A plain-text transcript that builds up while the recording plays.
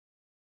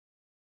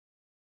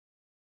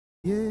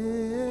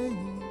Yeah.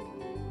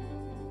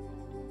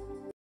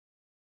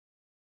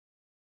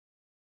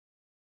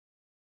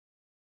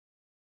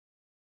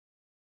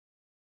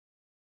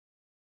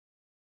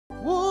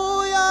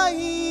 Woo ya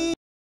he.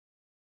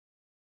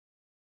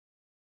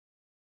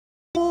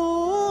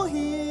 Woo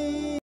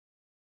he.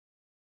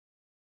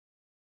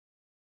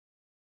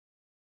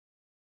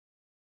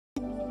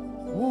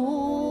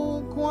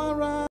 Woo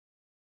kwara.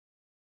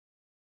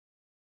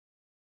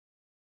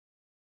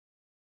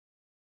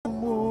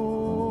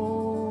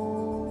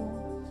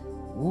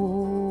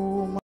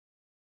 Woo ma.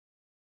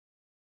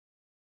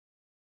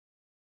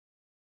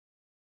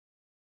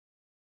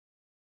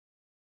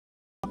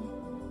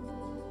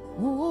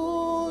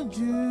 Woo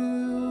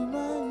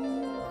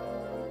jumani.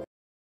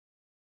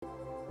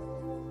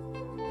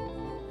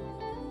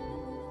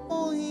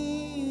 Woo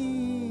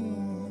he.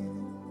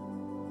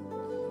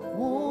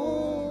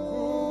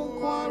 Woo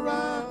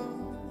kwara.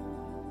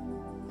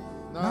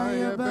 Na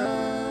ya besuwo.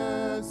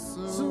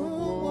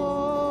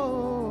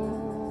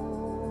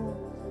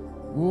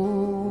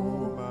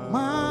 Woo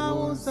ma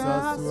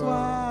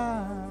usaswa.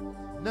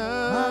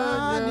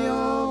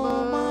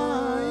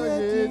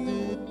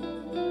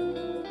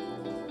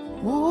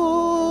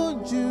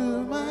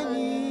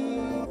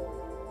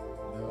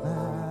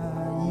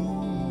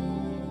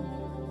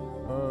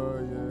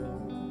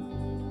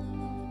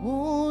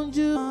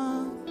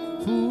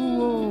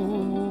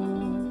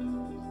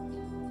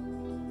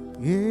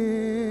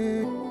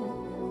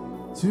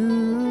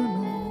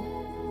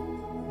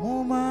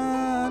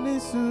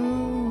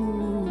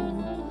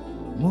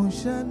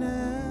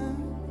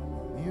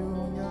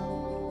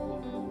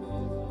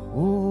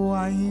 Oh,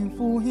 I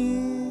for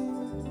him.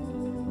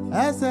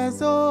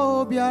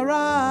 SSO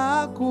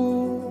Biaraku.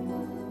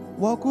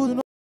 Waku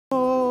no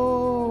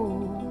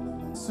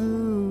su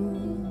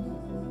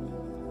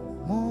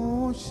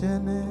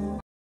moshene.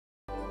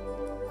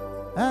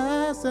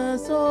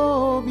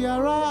 SSO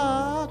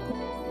Biaraku.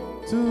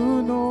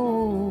 To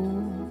know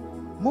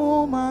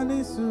more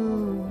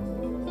manisu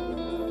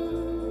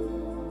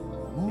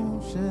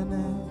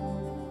moshene.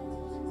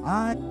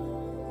 I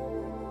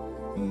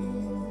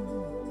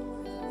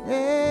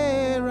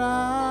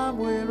era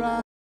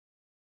wera.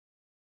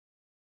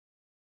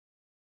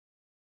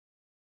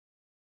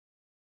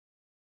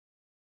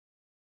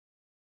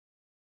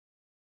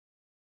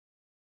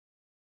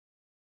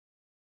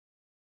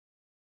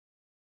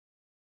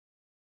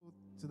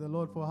 To the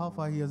Lord for how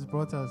far He has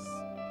brought us.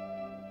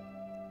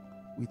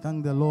 We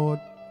thank the Lord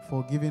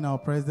for giving our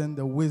president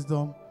the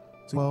wisdom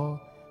to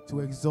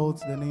exalt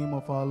the name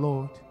of our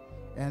Lord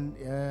and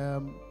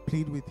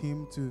plead with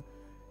Him to,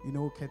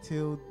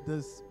 curtail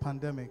this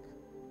pandemic.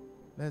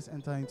 Let's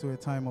enter into a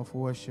time of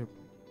worship.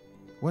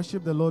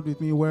 Worship the Lord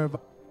with me wherever.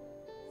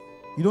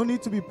 You don't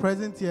need to be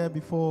present here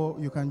before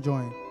you can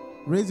join.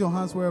 Raise your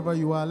hands wherever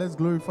you are. Let's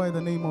glorify the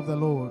name of the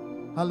Lord.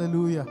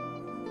 Hallelujah.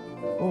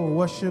 Oh,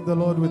 worship the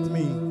Lord with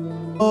me.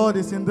 Lord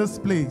is in this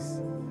place.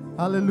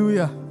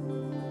 Hallelujah.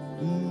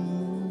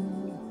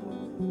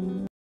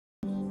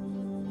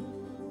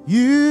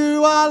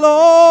 You are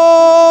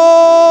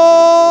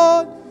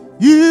Lord.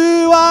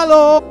 You are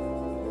Lord.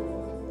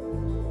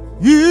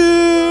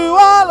 You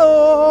are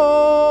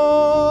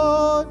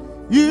Lord.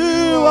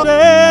 You are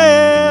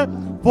there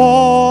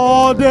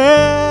for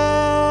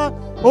there.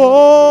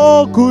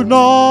 Oh, could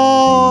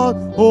not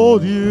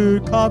hold you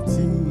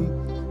captive.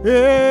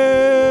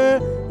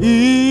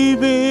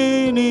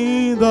 Even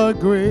in the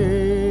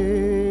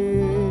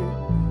grave,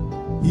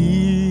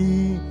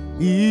 He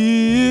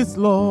is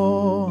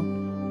Lord.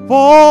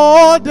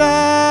 For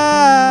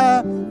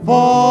there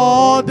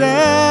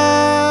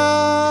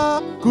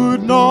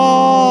could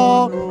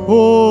not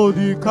hold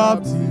you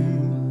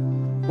captive.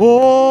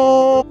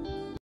 Oh,